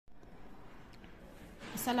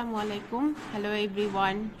আসসালামু আলাইকুম, hello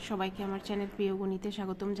everyone, সবাইকে আমার চ্যানেল প্রিয় গণিতে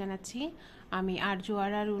স্বাগতম জানাচ্ছি। আমি আরজু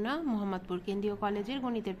আরা রুনা, মোহাম্মদপুর কেন্দ্রীয় কলেজের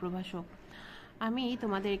গণিতের প্রভাষক। আমি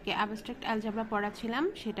তোমাদেরকে অ্যাবস্ট্রাক্ট অ্যালজেব্রা পড়াচ্ছিলাম,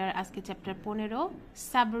 সেটার আজকে চ্যাপ্টার 15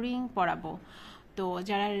 সাবরিং পড়াবো। তো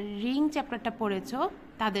যারা রিং চ্যাপ্টারটা পড়েছো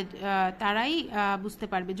তারাই বুঝতে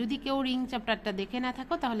পারবে। যদি কেউ রিং চ্যাপ্টারটা দেখে না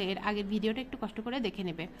থাকো তাহলে এর আগের ভিডিওটা একটু কষ্ট করে দেখে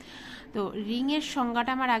নেবে। তো রিংয়ের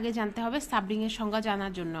সংজ্ঞাটা আমার আগে জানতে হবে সাবরিংয়ের সংজ্ঞা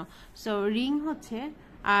জানার জন্য। সো রিং হচ্ছে,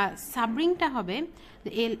 সাবরিংটা হবে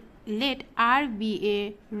let R be a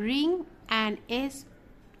ring and S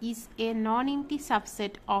is a non-empty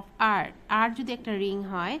subset of R. R যদি একটা রিং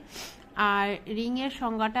হয়, আর রিংয়ের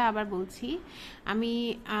সংজ্ঞাটা আবার বলছি, আমি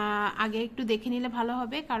আগে একটু দেখে নিলে ভালো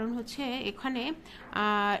হবে, কারণ হচ্ছে এখানে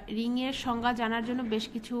রিংয়ের সংজ্ঞা জানার জন্য বেশ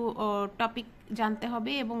কিছু টপিক জানতে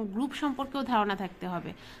হবে এবং গ্রুপ সম্পর্কেও ধারণা থাকতে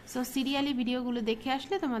হবে। সো সিরিয়ালি ভিডিওগুলো দেখে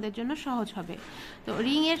আসলে তোমাদের জন্য সহজ হবে। তো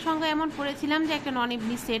রিংয়ের সংজ্ঞা এমন পড়েছিলাম যে একটা নন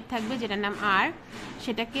এমপ্টি সেট থাকবে যেটার নাম আর,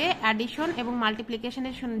 সেটাকে অ্যাডিশন এবং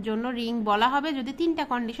মাল্টিপ্লিকেশনের জন্য রিং বলা হবে যদি তিনটা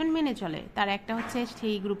কন্ডিশন মেনে চলে। তার একটা হচ্ছে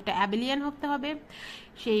সেই গ্রুপটা অ্যাবিলিয়ান হতে হবে,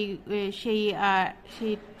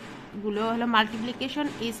 সেইগুলো হলো মাল্টিপ্লিকেশন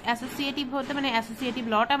ইজ অ্যাসোসিয়েটিভ হতে, মানে অ্যাসোসিয়েটিভ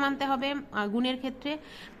লটা মানতে হবে গুণের ক্ষেত্রে,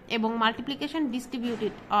 এবং মাল্টিপ্লিকেশন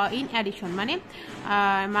ডিস্ট্রিবিউটেড ইন অ্যাডিশন, মানে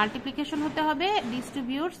মাল্টিপ্লিকেশন হতে হবে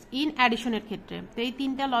ডিস্ট্রিবিউটস ইন অ্যাডিশনের ক্ষেত্রে। তো এই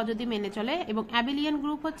তিনটা ল যদি মেনে চলে, এবং অ্যাবিলিয়ান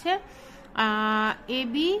গ্রুপ হচ্ছে A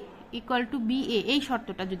B equal to B A, এই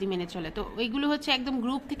শর্তটা যদি মেনে চলে। তো এইগুলো হচ্ছে একদম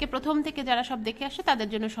গ্রুপ থেকে প্রথম থেকে যারা সব দেখে আসে তাদের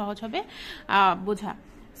জন্য সহজ হবে বোঝা।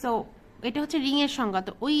 সো এটা হচ্ছে রিংয়ের সংজ্ঞা।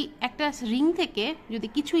 তো ওই একটা রিং থেকে যদি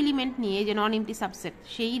কিছু এলিমেন্ট নিয়ে, যে নন এমপ্টি সাবসেট,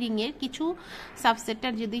 সেই রিংয়ের কিছু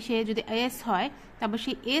সাবসেটটার যদি এস হয়, তারপর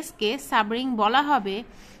সেই এসকে সাবরিং বলা হবে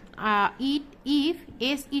if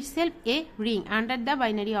S itself a ring under the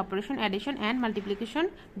binary operation addition and multiplication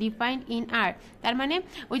defined in R. তার মানে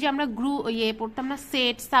ওই যে আমরা পড়তাম না,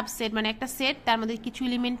 সেট সাবসেট, মানে একটা সেট তার মধ্যে কিছু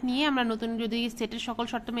এলিমেন্ট নিয়ে আমরা নতুন যদি সেটের সকল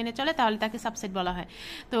শর্ত মেনে চলে তাহলে তাকে সাবসেট বলা হয়।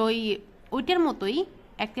 তো ওইটার মতোই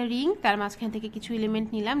একটা রিং, তার মাঝখান থেকে কিছু এলিমেন্ট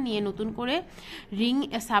নিলাম, নিয়ে নতুন করে রিং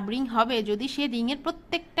সাবরিং হবে যদি সে রিংয়ের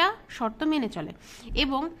প্রত্যেকটা শর্ত মেনে চলে।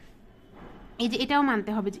 এবং এই যে এটাও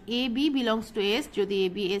মানতে হবে যে A B belongs to S, যদি এ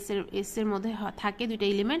বি এস এর মধ্যে থাকে দুইটা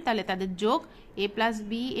এলিমেন্ট, তাহলে তাদের যোগ এ প্লাস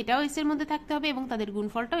বি এটাও এস এর মধ্যে থাকতে হবে এবং তাদের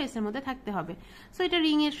গুণফলটাও এস এর মধ্যে থাকতে হবে। সো এটা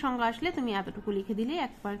রিং এর সংজ্ঞা আসলে তুমি এতটুকু লিখে দিলে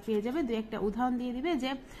একবার পেয়ে যাবে। দুই একটা উদাহরণ দিয়ে দিবে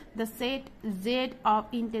যে the set Z of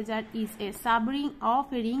integer is a সাবরিং of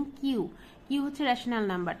A ring Q. Q হচ্ছে রেশনাল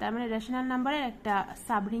নাম্বার, তার মানে রেশনাল নাম্বারের একটা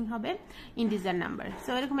সাবরিং হবে ইন্টিজার নাম্বার। সো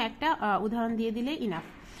এরকম একটা উদাহরণ দিয়ে দিলে ইনাফ।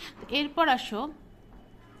 এরপর আসো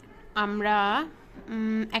আমরা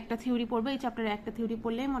একটা থিওরি পড়বো। এই চ্যাপ্টারে একটা থিওরি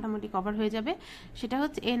পড়লে মোটামুটি কভার হয়ে যাবে। সেটা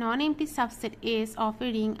হচ্ছে এ নন এমপ্টি subset S of A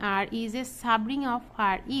ring R is a সাবরিং of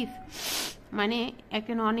R if, মানে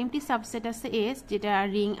একটা নন এমপ্টি সাবসেট আছে এস, যেটা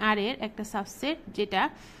রিং আর এর একটা সাবসেট, যেটা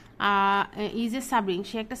ইজ এ সাবরিং,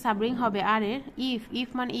 সে একটা সাবরিং হবে আর এর ইফ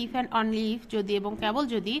মানে ইফ অ্যান্ড অনলি ইফ, যদি এবং কেবল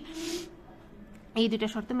যদি এই দুটা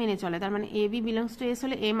শর্ত মেনে চলে। তার মানে A B belongs to S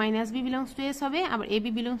হলে এ minus B belongs to S হবে, আবার A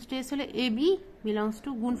B belongs to S হলে A B belongs to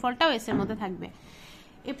গুণফলটাও S এর মধ্যে থাকবে।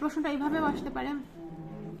 এই প্রশ্নটা এইভাবেও আসতে পারে,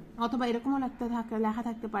 অথবা এরকমও লেখা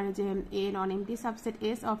থাকতে পারে যে এ নন এমপ্টি subset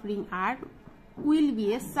S of ring R will B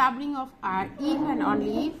A সাবরিং of R if and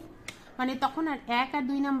only if, মানে তখন আর 1 আর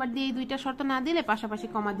 2 নাম্বার দিয়ে এই দুইটা শর্ত না দিলে পাশাপাশি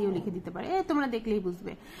কমা দিয়েও লিখে দিতে পারে, তোমরা দেখলেই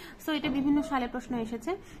বুঝবে। সো এটা বিভিন্ন সালে প্রশ্ন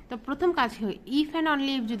এসেছে। তো প্রথম কাজ হয় ইফ অ্যান্ড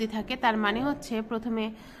অনলি ইফ যদি থাকে, তার মানে হচ্ছে প্রথমে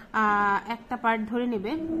একটা পার্ট ধরে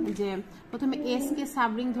নেবে, যে প্রথমে এস কে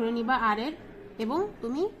সাবরিং ধরে নিবা আর এর, এবং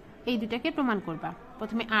তুমি এই দুটাকে প্রমাণ করবা।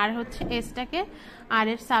 প্রথমে আর হচ্ছে এসটাকে আর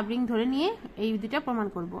এর সাবরিং ধরে নিয়ে এই দুটা প্রমাণ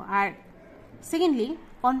করব। আর সেকেন্ডলি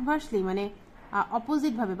কনভার্সলি, মানে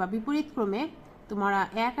অপোজিট ভাবে বা বিপরীত ক্রমে তোমরা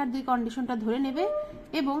 1 আর 2 কন্ডিশনটা ধরে নেবে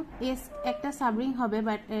এবং এস একটা সাবরিং হবে,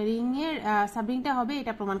 বাট রিং এর সাবরিংটা হবে,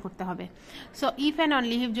 এটা প্রমাণ করতে হবে। So if and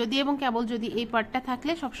only if, যদি এবং কেবল যদি, এই পার্টটা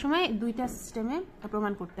থাকলে সবসময় দুইটা সিস্টেমে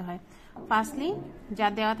প্রমাণ করতে হয়। ফার্স্টলি যা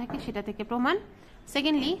দেওয়া থাকে সেটা থেকে প্রমাণ,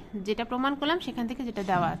 সেকেন্ডলি যেটা প্রমাণ করলাম সেখান থেকে যেটা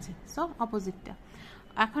দেওয়া আছে, সো অপোজিটটা।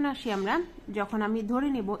 এখন আসি আমরা, যখন আমি ধরে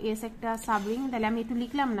নেব এস একটা সাবরিং, তাহলে আমি একটু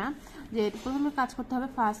লিখলাম না, যে প্রথমে কাজ করতে হবে।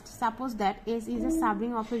 First, suppose that S is a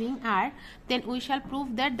সাবরিং of A ring R, then we shall prove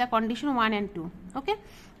that the condition 1 and 2। Okay,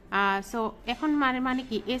 so এখন মানে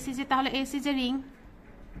কি, এস ইজ এ, তাহলে এস ইজ এ রিং,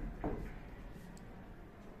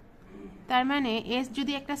 তার মানে এস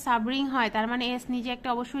যদি একটা সাবরিং হয় তার মানে এস নিজে একটা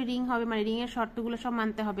অবশ্যই রিং হবে, মানে রিং এর শর্তগুলো সব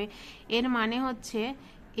মানতে হবে। এর মানে হচ্ছে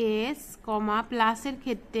এস কমা প্লাসের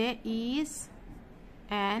ক্ষেত্রে ইজ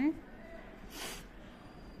অ্যান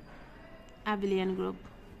অ্যাবিলিয়ান গ্রুপ,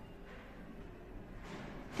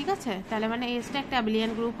 ঠিক আছে? তাহলে মানে এসটা একটা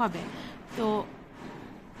অ্যাবিলিয়ান গ্রুপ হবে। তো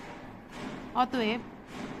অতএব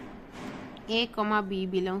a, b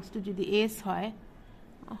belongs to যদি s হয়,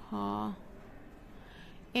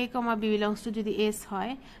 a, b belongs to যদি s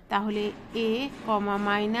হয় তাহলে a,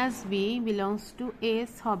 minus b belongs to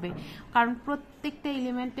s হবে, কারণ প্রত্যেকটা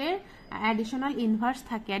এলিমেন্টের অ্যাডিশনাল ইনভার্স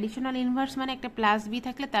থাকে। অ্যাডিশনাল ইনভার্স মানে একটা প্লাস বি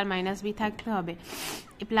থাকলে তার মাইনাস বি থাকতে হবে,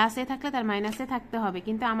 প্লাস এ থাকলে তার মাইনাস এ থাকতে হবে,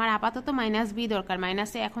 কিন্তু আমার আপাতত মাইনাস বি দরকার,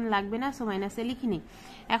 মাইনাস এ এখন লাগবে না, সো মাইনাস এ লিখিনি।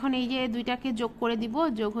 এখন এই যে দুইটাকে যোগ করে দিব,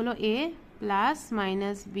 যোগ হলো a প্লাস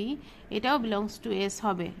মাইনাস বি, এটাও বিলংস টু এস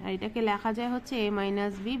হবে, আর এটাকে লেখা যায় হচ্ছে a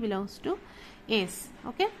minus B belongs to S.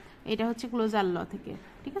 ওকে, এটা হচ্ছে ক্লোজার ল থেকে,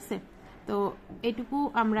 ঠিক আছে। তো এটুকু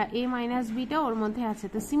আমরা a মাইনাস বিটা ওর মধ্যে আছে।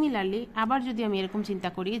 তো সিমিলারলি আবার যদি আমি এরকম চিন্তা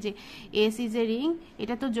করি যে এস ইজ এ রিং,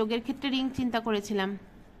 এটা তো যোগের ক্ষেত্রে রিং চিন্তা করেছিলাম,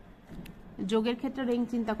 যোগের ক্ষেত্রে রিং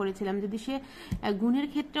চিন্তা করেছিলাম, যদি সে গুণের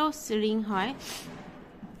ক্ষেত্রেও রিং হয়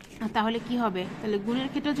তাহলে কি হবে, তাহলে গুণের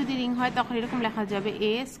ক্ষেত্রে যদি রিং হয় তখন এরকম লেখা যাবে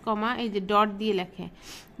এস কমা এই যে ডট দিয়ে লেখে।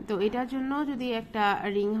 তো এটার জন্য যদি একটা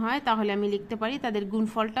রিং হয় তাহলে আমি লিখতে পারি তাদের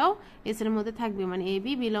গুণফলটাও এস এর মধ্যে থাকবে, মানে A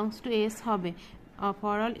B belongs to S হবে,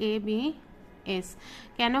 for all A B S.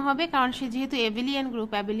 কেন হবে, কারণ সে যেহেতু অ্যাবেলিয়ান গ্রুপ,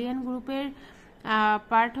 অ্যাবেলিয়ান গ্রুপের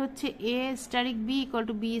পার্ট হচ্ছে এ stearic B equal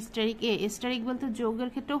to B stearic A. Stearic বলতে যোগের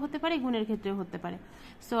ক্ষেত্রেও হতে পারে, গুণের ক্ষেত্রেও হতে পারে।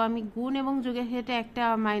 সো আমি গুণ এবং যোগের ক্ষেত্রে একটা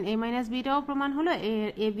এ মাইনাস বিটাও প্রমাণ হলো,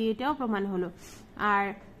 এ বি এটাও প্রমাণ হলো, আর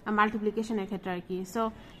মাল্টিপ্লিকেশনের ক্ষেত্রে আর কি। সো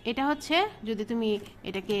এটা হচ্ছে যদি তুমি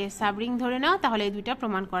এটাকে সাবরিং ধরে নাও তাহলে এই দুইটা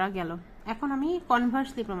প্রমাণ করা গেল। এখন আমি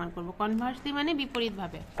কনভার্সলি প্রমাণ করব। কনভার্সলি মানে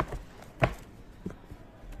বিপরীতভাবে।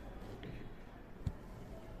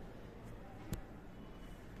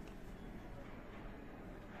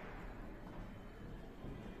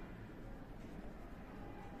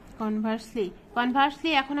 কনভার্সলি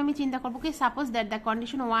এখন আমি চিন্তা করবো কি, suppose that the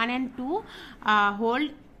condition 1 and 2 hold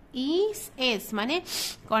is S, মানে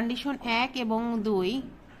কন্ডিশন 1 এবং 2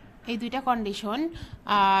 এই দুইটা কন্ডিশন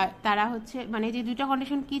তারা হচ্ছে, মানে যে দুইটা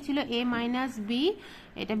কন্ডিশন কি ছিল, a মাইনাস বি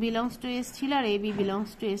এটা বিলংস টু এস ছিল আর A B belongs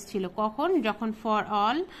to S ছিল। কখন, যখন for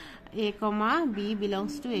all a, B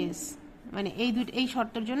belongs to S, মানে এই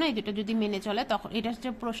শর্তের জন্য এই দুটো যদি মেনে চলে তখন, এটা হচ্ছে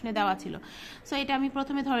প্রশ্নে দেওয়া ছিল। সো এটা আমি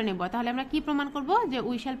প্রথমে ধরে নেব। তাহলে আমরা কি প্রমাণ করব, যে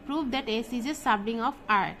we shall prove that S is a সাবরিং of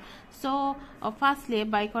R. So firstly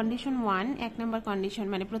by condition 1, এক নম্বর কন্ডিশন,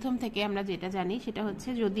 মানে প্রথম থেকে আমরা যেটা জানি সেটা হচ্ছে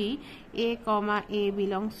যদি a, a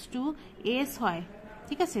belongs to S হয়,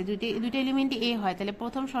 ঠিক আছে, দুইটা এলিমেন্টই এ হয়, তাহলে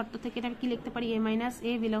প্রথম শর্ত থেকে এটা কি লিখতে পারি, a minus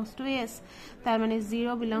A belongs to S, তার মানে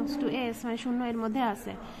 0 বিলংস টু এস, মানে শূন্য এর মধ্যে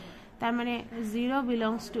আছে, তার মানে 0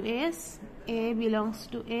 belongs to s, a belongs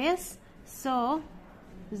to s, so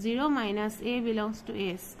 0 minus a belongs to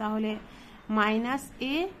s, তাহলে minus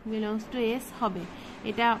a belongs to s হবে।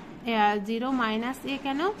 এটা 0 minus a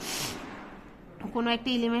কেন, কোনো একটা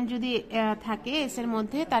এলিমেন্ট যদি থাকে s এর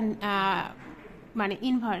মধ্যে তার মানে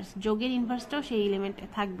ইনভার্স, যোগের ইনভার্সটাও সেই এলিমেন্টে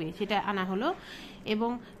থাকবে, সেটা আনা হলো।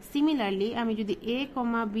 এবং সিমিলারলি আমি যদি a,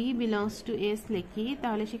 b belongs to S লিখি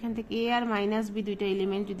তাহলে সেখান থেকে a আর মাইনাস বি দুইটা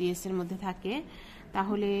এলিমেন্ট যদি এস এর মধ্যে থাকে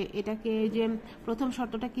তাহলে এটাকে, যে প্রথম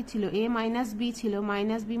শর্তটা কি ছিল, a মাইনাস বি ছিল,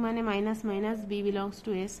 মাইনাস বি মানে minus minus B belongs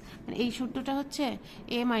to S, মানে এই সূত্রটা হচ্ছে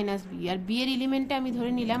a minus B, R B এর এলিমেন্টটা আমি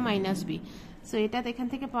ধরে নিলাম মাইনাস বি। সো এটা এখান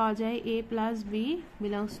থেকে পাওয়া যায় a plus B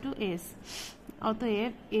belongs to S.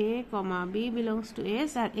 অতএব a, B belongs to S,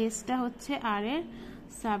 আর এসটা হচ্ছে আর এর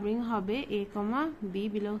সাবরিং হবে a, B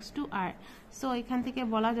belongs to R. So এখান থেকে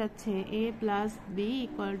বলা যাচ্ছে a plus B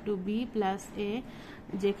equal to B plus এ,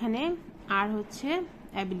 যেখানে আর হচ্ছে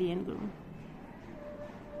অ্যাবেলিয়ান গ্রুপ।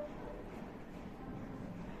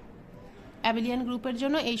 অ্যাবেলিয়ান গ্রুপের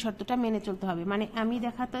জন্য এই শর্তটা মেনে চলতে হবে, মানে আমি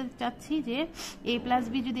দেখাতে চাচ্ছি যে a প্লাস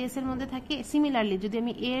বি যদি এস এর মধ্যে থাকে, সিমিলারলি যদি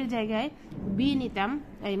আমি a এর জায়গায় বি নিতাম,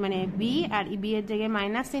 মানে বি আর বি এর জায়গায়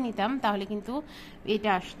মাইনাস এ নিতাম তাহলে কিন্তু এটা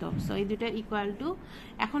আসতো। সো এই দুটো ইকুয়াল টু।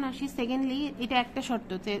 এখন আসি সেকেন্ডলি, এটা একটা শর্ত,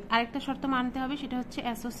 আরেকটা শর্ত মানতে হবে, সেটা হচ্ছে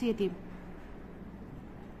অ্যাসোসিয়েটিভ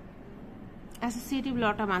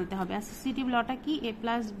লটা মানতে হবে। অ্যাসোসিয়েটিভ লটা কি, a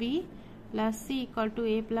plus B plus C equal to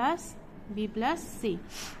a plus B plus C,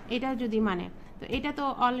 এটা যদি মানে, তো এটা তো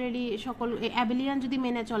অলরেডি সকল অ্যাবেলিয়ান যদি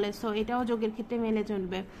মেনে চলে, সো এটাও যোগের ক্ষেত্রে মেনে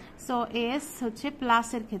চলবে। সো এস হচ্ছে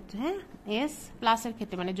প্লাসের ক্ষেত্রে, হ্যাঁ এস প্লাসের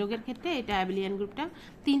ক্ষেত্রে মানে যোগের ক্ষেত্রে এটা অ্যাবেলিয়ান গ্রুপটা,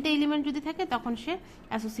 তিনটে এলিমেন্ট যদি থাকে তখন সে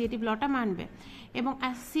অ্যাসোসিয়েটিভ লটা মানবে। এবং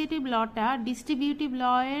অ্যাসোসিয়েটিভ লটা ডিস্ট্রিবিউটিভ ল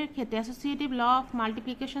এর ক্ষেত্রে, অ্যাসোসিয়েটিভ ল অফ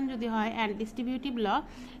মাল্টিপ্লিকেশন যদি হয় অ্যান্ড ডিস্ট্রিবিউটিভ ল,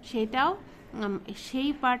 সেটাও সেই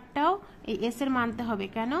পার্টটাও এই এস এর মানতে হবে।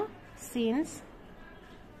 কেন, since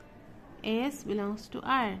s belongs to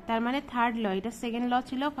r, তার মানে থার্ড ল, এটা সেকেন্ড ল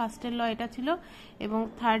ছিল, ফার্স্টের ল এটা ছিল, এবং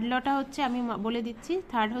থার্ড লটা হচ্ছে, আমি বলে দিচ্ছি,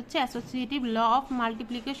 থার্ড হচ্ছে associative law of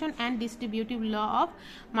multiplication and distributive law of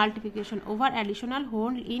multiplication over additional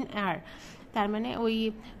hole in r। তার মানে ওই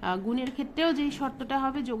গুণের ক্ষেত্রেও যেই শর্তটা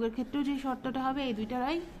হবে, যোগের ক্ষেত্রেও যেই শর্তটা হবে, এই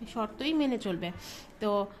দুইটারই শর্তই মেনে চলবে। তো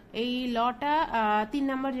এই লটা 3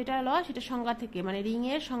 নম্বর যেটা ল সেটা সংজ্ঞা থেকে, মানে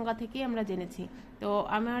রিংয়ের সংজ্ঞা থেকে আমরা জেনেছি। তো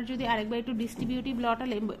আমার যদি আরেকবার একটু ডিস্ট্রিবিউটিভ লটা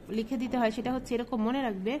লিখে দিতে হয়, সেটা হচ্ছে এরকম, মনে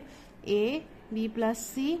রাখবে A B plus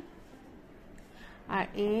C R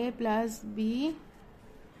A plus B,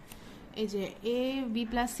 এই যে A B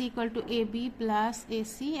plus C equal to A B plus A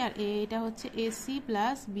C, আর এটা হচ্ছে এ সি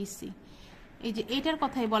প্লাস বিসি। এই যে এটার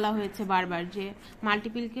কথাই বলা হয়েছে বারবার, যে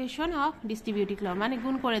মাল্টিপ্লিকেশন অফ ডিস্ট্রিবিউটিভ ল, মানে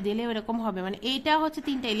গুণ করে দিলে এরকম হবে, মানে এইটা হচ্ছে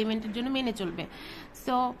 3টা এলিমেন্টের জন্য মেনে চলবে।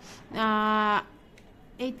 সো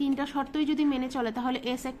এই 3টা শর্তই যদি মেনে চলে তাহলে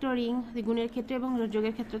এস একটা রিং গুণের ক্ষেত্রে এবং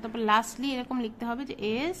যোগের ক্ষেত্রে। তারপর লাস্টলি এরকম লিখতে হবে যে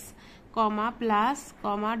এস কমা প্লাস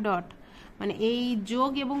কমা ডট, মানে এই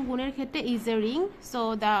যোগ এবং গুণের ক্ষেত্রে is a ring, so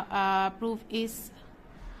the proof is,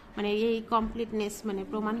 মানে এই কমপ্লিটনেস, মানে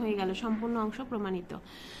প্রমাণ হয়ে গেল, সম্পূর্ণ অংশ প্রমাণিত।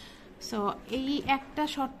 সো এই একটা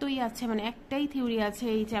শর্তই আছে, মানে একটাই থিওরি আছে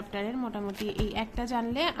এই চ্যাপ্টারের, মোটামুটি এই একটা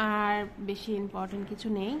জানলে আর বেশি ইম্পর্টেন্ট কিছু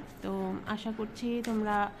নেই। তো আশা করছি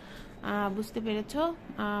তোমরা বুঝতে পেরেছো।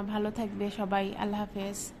 ভালো থাকবে সবাই, আল্লাহ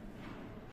হাফেজ।